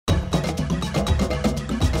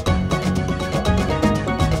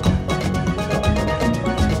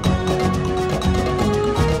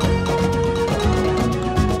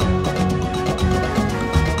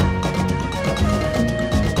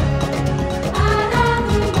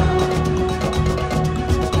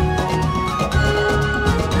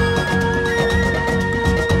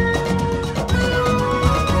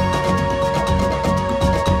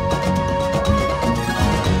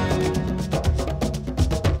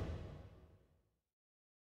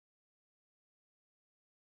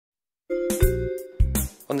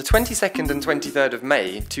On the 22nd and 23rd of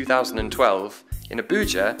May 2012, in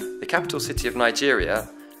Abuja, the capital city of Nigeria,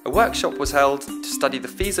 a workshop was held to study the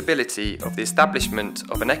feasibility of the establishment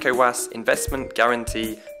of an Ecowas investment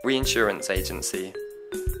guarantee reinsurance agency.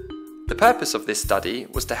 The purpose of this study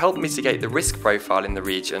was to help mitigate the risk profile in the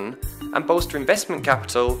region and bolster investment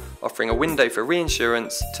capital, offering a window for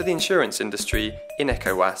reinsurance to the insurance industry in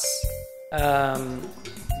Ecowas.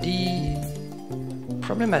 The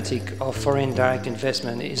problematic of foreign direct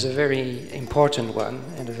investment is a very important one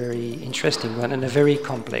and a very interesting one and a very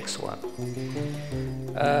complex one.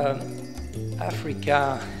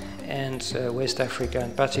 Africa and West Africa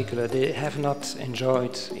in particular, they have not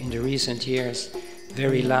enjoyed in the recent years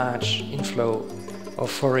very large inflow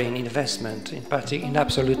of foreign investment in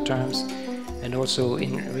absolute terms and also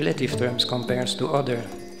in relative terms compared to other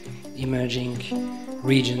emerging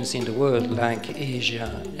regions in the world like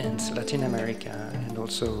Asia and Latin America and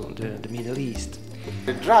also the Middle East.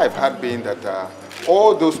 The drive had been that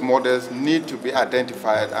all those models need to be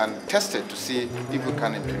identified and tested to see if we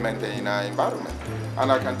can implement them in our environment.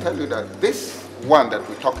 And I can tell you that this one that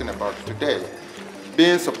we're talking about today,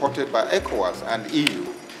 being supported by Ecowas and EU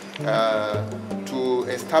to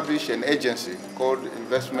establish an agency called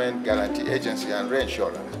Investment Guarantee Agency and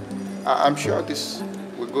Reinsurance, I'm sure this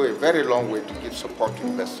will go a very long way to give support to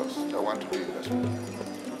investors that want to do investment.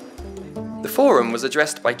 The forum was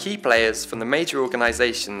addressed by key players from the major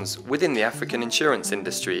organisations within the African insurance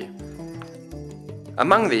industry.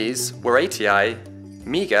 Among these were ATI,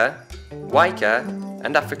 MIGA, WICA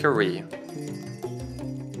and Africa Re.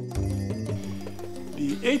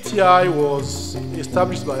 The ATI was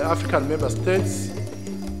established by African member states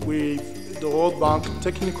with the World Bank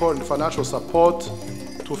technical and financial support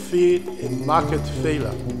to fill a market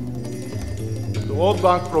failure. The World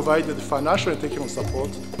Bank provided financial and technical support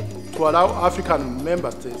to allow African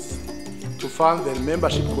member states to fund their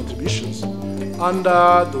membership contributions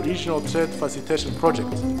under the Regional Trade Facilitation Project.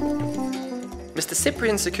 Mr.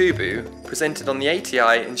 Cyprian Sakubu presented on the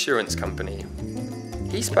ATI Insurance Company.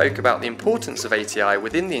 He spoke about the importance of ATI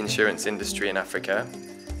within the insurance industry in Africa,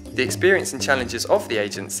 the experience and challenges of the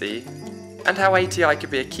agency, and how ATI could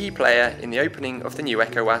be a key player in the opening of the new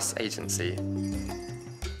Ecowas agency.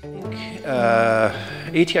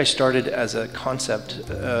 ATI started as a concept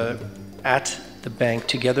at the bank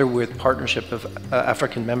together with partnership of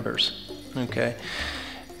African members. Okay,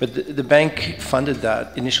 but the bank funded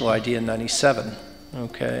that initial idea in '97.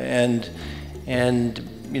 Okay, and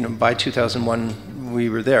you know by 2001 we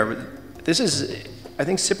were there. This is, I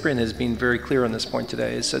think Cyprian has been very clear on this point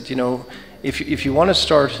today. Is that if you want to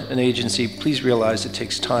start an agency, please realize it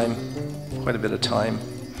takes time, quite a bit of time,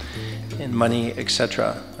 and money,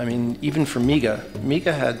 etc. I mean, even for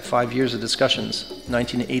MIGA had 5 years of discussions,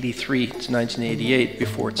 1983 to 1988,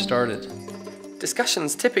 before it started.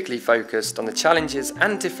 Discussions typically focused on the challenges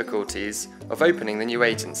and difficulties of opening the new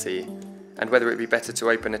agency, and whether it would be better to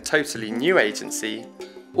open a totally new agency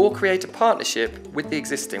or create a partnership with the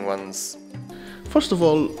existing ones. First of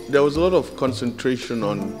all, there was a lot of concentration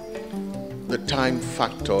on the time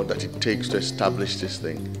factor that it takes to establish this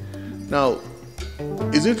thing. Now,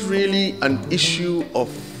 is it really an issue of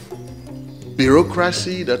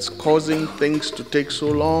bureaucracy that's causing things to take so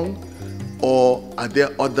long, or are there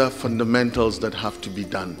other fundamentals that have to be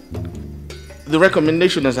done? The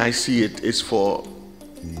recommendation as I see it is for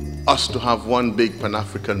us to have one big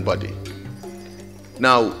Pan-African body.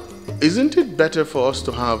 Now, isn't it better for us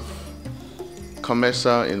to have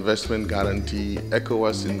COMESA investment guarantee,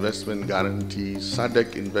 Ecowas investment guarantee,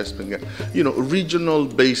 SADC investment guarantee,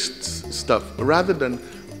 regional-based stuff, rather than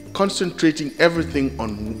concentrating everything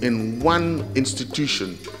in one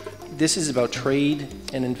institution? This is about trade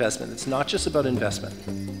and investment. It's not just about investment.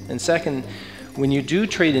 And second, when you do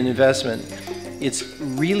trade and investment, it's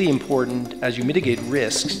really important, as you mitigate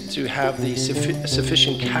risks, to have the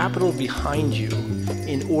sufficient capital behind you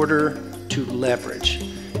in order to leverage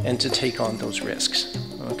and to take on those risks,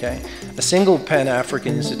 okay? A single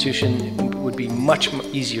Pan-African institution would be much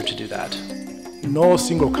easier to do that. No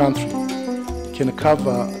single country can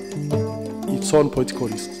cover its own political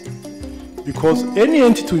risks, because any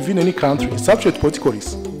entity within any country is subject to political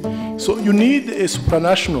risks. So you need a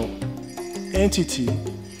supranational entity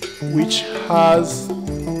which has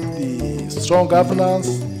the strong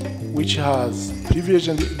governance, which has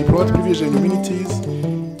diplomatic privilege and immunities,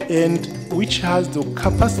 and which has the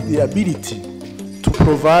capacity, the ability to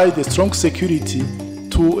provide a strong security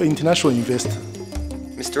to an international investor.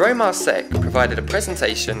 Mr. Omar Sek provided a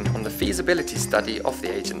presentation on the feasibility study of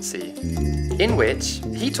the agency, in which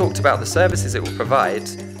he talked about the services it will provide,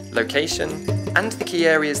 location, and the key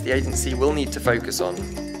areas the agency will need to focus on.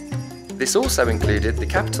 This also included the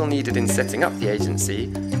capital needed in setting up the agency,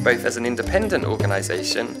 both as an independent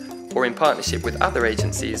organisation or in partnership with other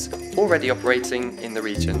agencies already operating in the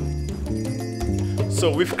region.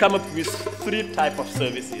 So we've come up with 3 types of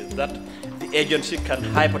services that the agency can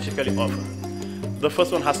hypothetically offer. The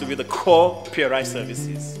first one has to be the core PRI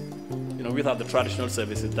services, without the traditional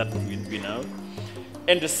services that we know.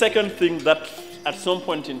 And the second thing that at some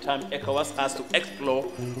point in time Ecowas has to explore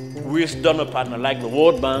with donor partners like the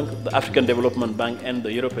World Bank, the African Development Bank, and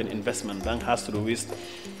the European Investment Bank has to do with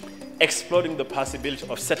exploring the possibility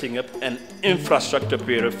of setting up an infrastructure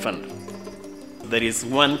PRI fund. There is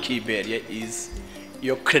one key barrier, is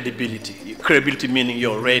your credibility. Your credibility meaning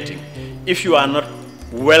your rating. If you are not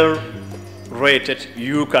well rated,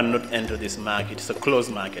 you cannot enter this market. It's a closed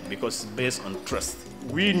market because it's based on trust.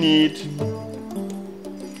 We need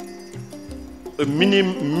a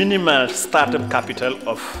minimal startup capital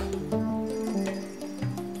of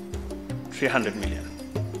 $300 million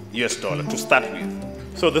to start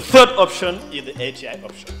with. So the third option is the ATI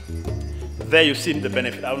option. There you've seen the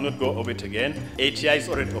benefit. I will not go over it again. ATI is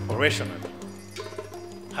already operational,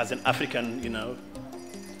 has an African,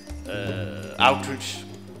 outreach,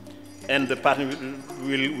 and the partner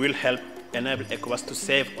will help enable Ecowas to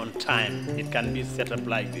save on time. It can be set up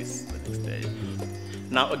like this the next day.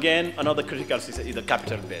 Now again, another critical system is the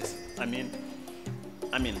capital base. I mean,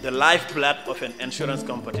 the lifeblood of an insurance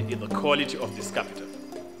company is the quality of this capital.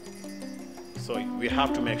 So we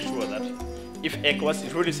have to make sure that if Ecowas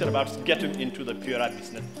is really set about getting into the PRI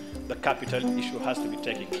business, the capital issue has to be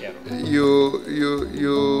taken care of.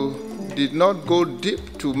 You did not go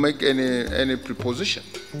deep to make any proposition.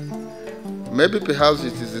 Maybe perhaps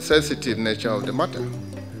it is the sensitive nature of the matter.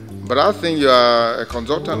 But I think you are a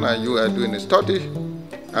consultant and you are doing a study,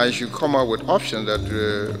 and you should come up with options that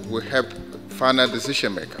will help final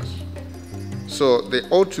decision makers. So there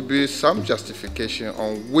ought to be some justification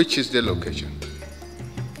on which is the location.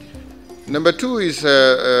 Number 2 is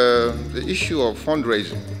the issue of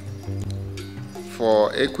fundraising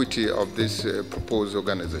for equity of this proposed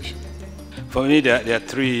organization. For me, there are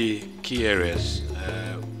 3 key areas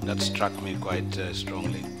that struck me quite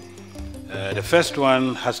strongly. The first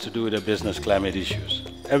one has to do with the business climate issues.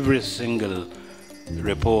 Every single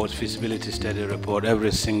report, feasibility study report,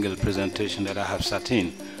 every single presentation that I have sat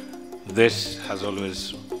in, this has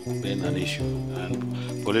always been an issue,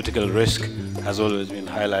 and political risk has always been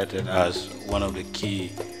highlighted as one of the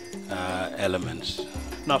key elements.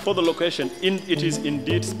 Now for the location, it is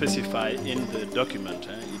indeed specified in the document.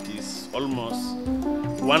 It is almost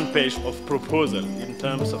 1 page of proposal in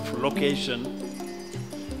terms of location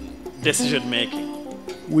decision making.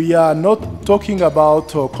 We are not talking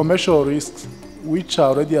about commercial risks which are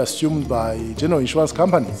already assumed by general insurance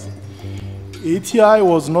companies. ATI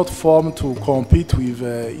was not formed to compete with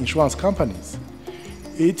insurance companies.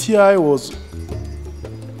 ATI was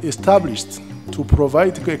established to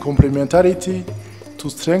provide a complementarity to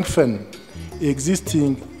strengthen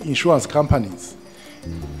existing insurance companies.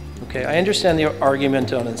 Okay, I understand the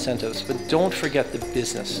argument on incentives, but don't forget the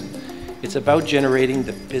business. It's about generating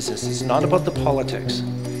the business. It's not about the politics.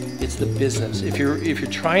 It's the business. If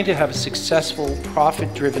you're trying to have a successful,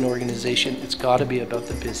 profit-driven organization, it's got to be about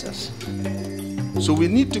the business. So we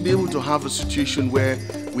need to be able to have a situation where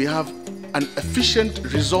we have an efficient,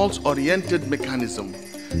 results-oriented mechanism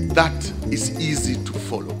that is easy to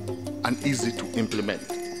follow and easy to implement.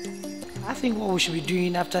 I think what we should be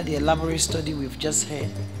doing after the elaborate study we've just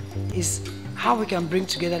heard is how we can bring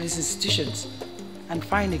together these institutions and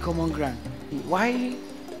find a common ground.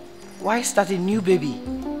 Why start a new baby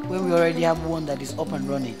when we already have one that is up and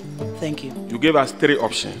running? Thank you. You gave us 3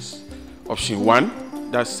 options. Option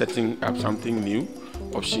 1, that's setting up something new.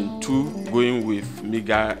 Option 2, going with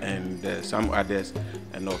MIGA and some others.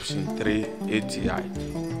 And option 3, ATI.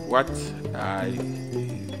 What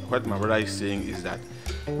my brother is saying is that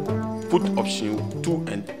put option 2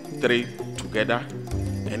 and 3 together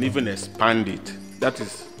and even expand it. That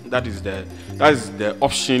is the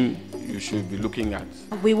option you should be looking at.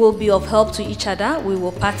 We will be of help to each other. We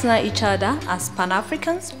will partner each other as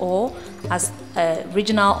Pan-Africans or as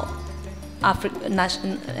regional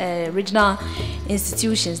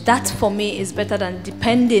institutions. That for me is better than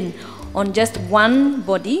depending on just one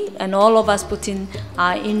body and all of us putting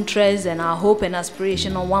our interests and our hope and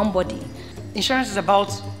aspiration on one body. Insurance is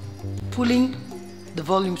about pulling the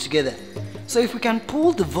volume together. So if we can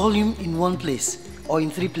pull the volume in one place or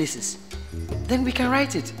in 3 places, then we can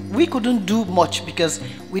write it. We couldn't do much because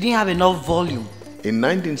we didn't have enough volume. In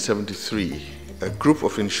 1973, a group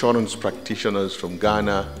of insurance practitioners from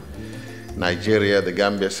Ghana, Nigeria, the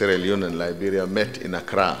Gambia, Sierra Leone, and Liberia met in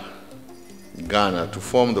Accra Ghana to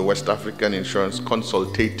form the West African Insurance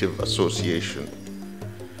Consultative Association,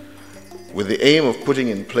 with the aim of putting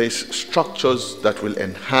in place structures that will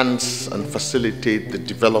enhance and facilitate the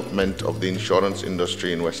development of the insurance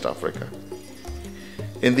industry in West Africa.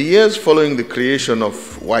 In the years following the creation of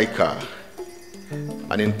WICA,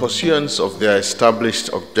 and in pursuance of their established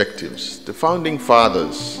objectives, the founding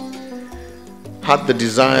fathers had the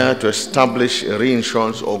desire to establish a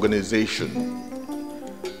reinsurance organization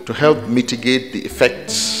to help mitigate the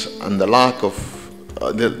effects and the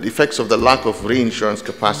effects of the lack of reinsurance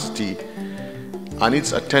capacity and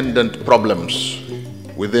its attendant problems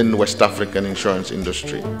within West African insurance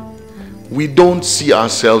industry. We don't see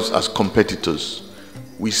ourselves as competitors.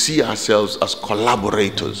 We see ourselves as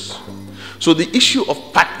collaborators. So the issue of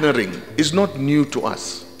partnering is not new to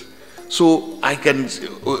us. So I can,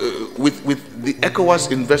 with the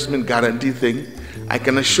Ecowas investment guarantee thing, I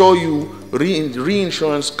can assure you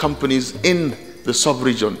reinsurance companies in the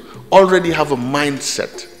sub-region already have a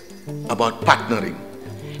mindset about partnering.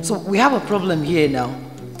 So we have a problem here now.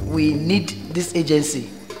 We need this agency.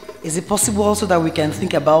 Is it possible also that we can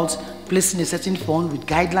think about placing a certain fund with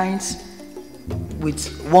guidelines with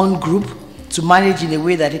one group to manage in a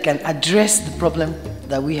way that it can address the problem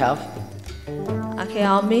that we have? Okay,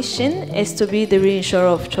 our mission is to be the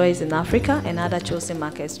reinsurer of choice in Africa and other chosen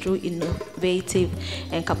markets through innovative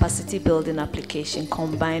and capacity building application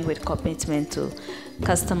combined with commitment to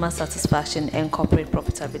customer satisfaction and corporate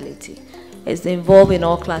profitability. It's involved in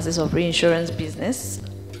all classes of reinsurance business,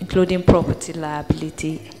 including property,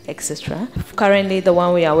 liability, etc. Currently, the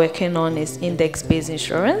one we are working on is index-based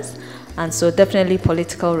insurance, and so definitely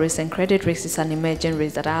political risk and credit risk is an emerging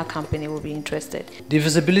risk that our company will be interested. The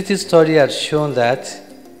feasibility study has shown that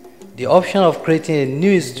the option of creating a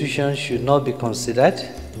new institution should not be considered,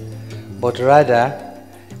 but rather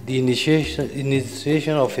the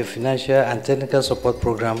initiation of a financial and technical support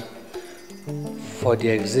program for the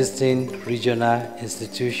existing regional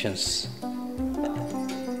institutions.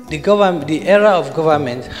 The era of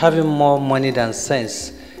government having more money than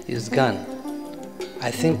sense is gone. I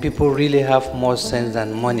think people really have more sense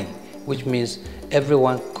than money, which means every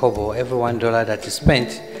one kobo, every $1 that is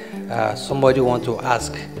spent, somebody wants to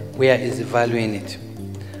ask, where is the value in it?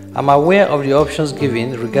 I'm aware of the options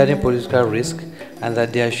given regarding political risk and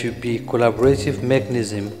that there should be collaborative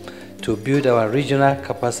mechanism to build our regional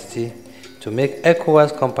capacity to make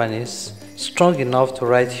Ecowas companies strong enough to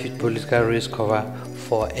write huge political risk cover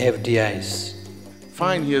for FDIs.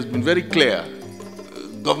 Fine, he has been very clear.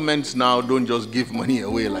 Governments now don't just give money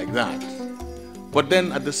away like that. But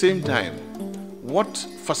then at the same time, what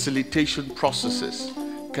facilitation processes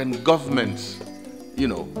can governments,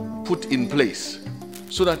 put in place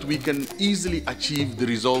so that we can easily achieve the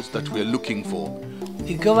results that we are looking for?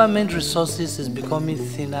 The government resources is becoming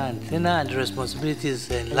thinner and thinner, and the responsibility is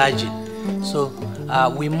enlarging. So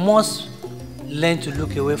we must learn to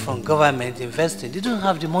look away from government investing. They don't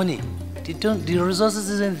have the money. The resources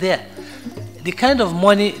isn't there. The kind of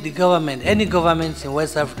money the government, any government in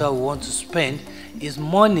West Africa will want to spend is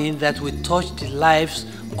money that will touch the lives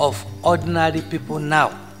of ordinary people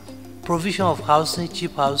now. Provision of housing,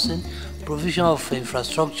 cheap housing, provision of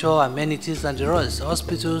infrastructure, amenities and the rest.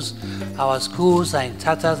 Hospitals, our schools are in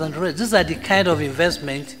tatters and the rest. These are the kind of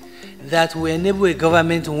investment that will enable a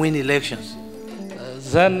government to win elections.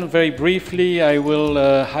 Then, very briefly, I will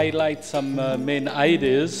highlight some main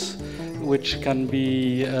ideas which can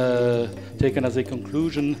be taken as a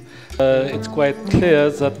conclusion. It's quite clear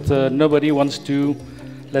that nobody wants to,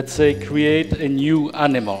 let's say, create a new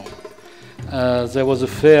animal. There was a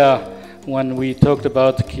fear when we talked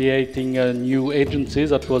about creating new agencies.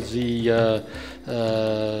 That was the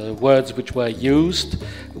words which were used.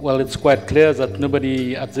 Well, it's quite clear that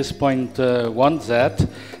nobody at this point wants that,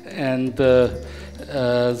 and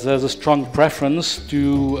there's a strong preference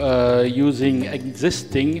to using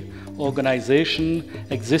existing organization,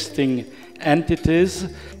 existing entities.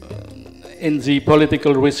 In the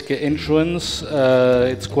political risk insurance,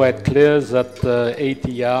 it's quite clear that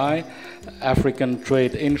ATI, African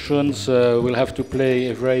Trade Insurance, will have to play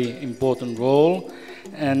a very important role.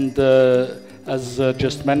 And as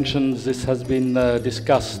just mentioned, this has been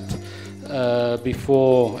discussed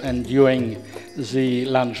before and during the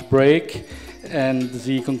lunch break, and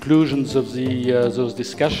the conclusions of those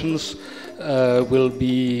discussions will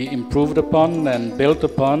be improved upon and built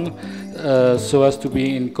upon so as to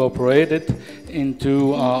be incorporated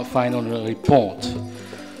into our final report.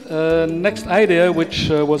 Next idea, which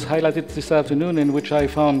was highlighted this afternoon and which I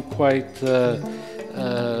found quite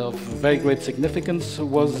of very great significance,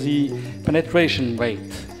 was the penetration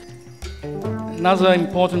rate. Another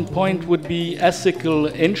important point would be ethical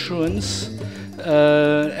insurance.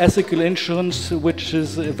 ethical insurance, which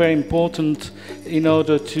is very important in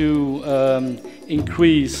order to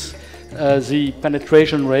increase the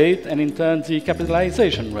penetration rate and in turn the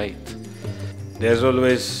capitalization rate. There's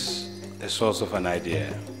always a source of an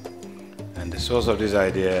idea, and the source of this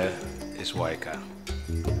idea is WICA.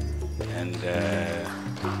 And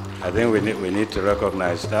I think we need to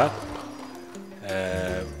recognize that.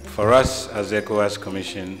 For us as Ecowas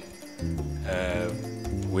Commission,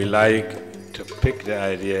 we like to pick the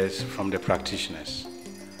ideas from the practitioners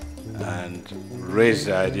and raise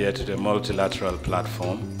the idea to the multilateral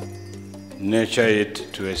platform, nurture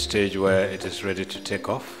it to a stage where it is ready to take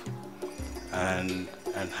off, and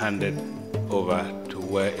hand it over to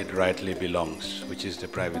where it rightly belongs, which is the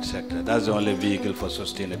private sector. That's the only vehicle for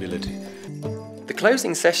sustainability. The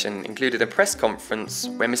closing session included a press conference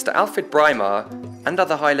where Mr. Alfred Braimar and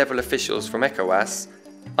other high-level officials from ECOWAS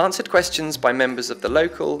answered questions by members of the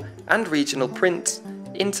local and regional print,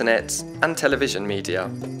 internet and television media.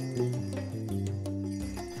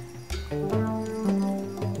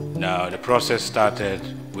 Now, the process started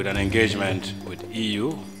with an engagement with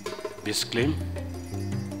EU, BISCLIM,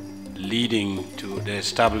 leading to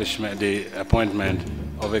the appointment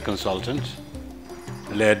of a consultant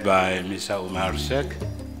led by Mr. Umar Sheikh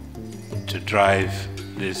to drive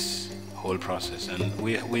this whole process. And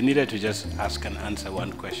we needed to just ask and answer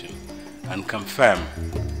one question and confirm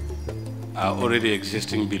our already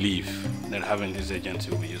existing belief that having this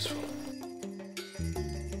agency will be useful.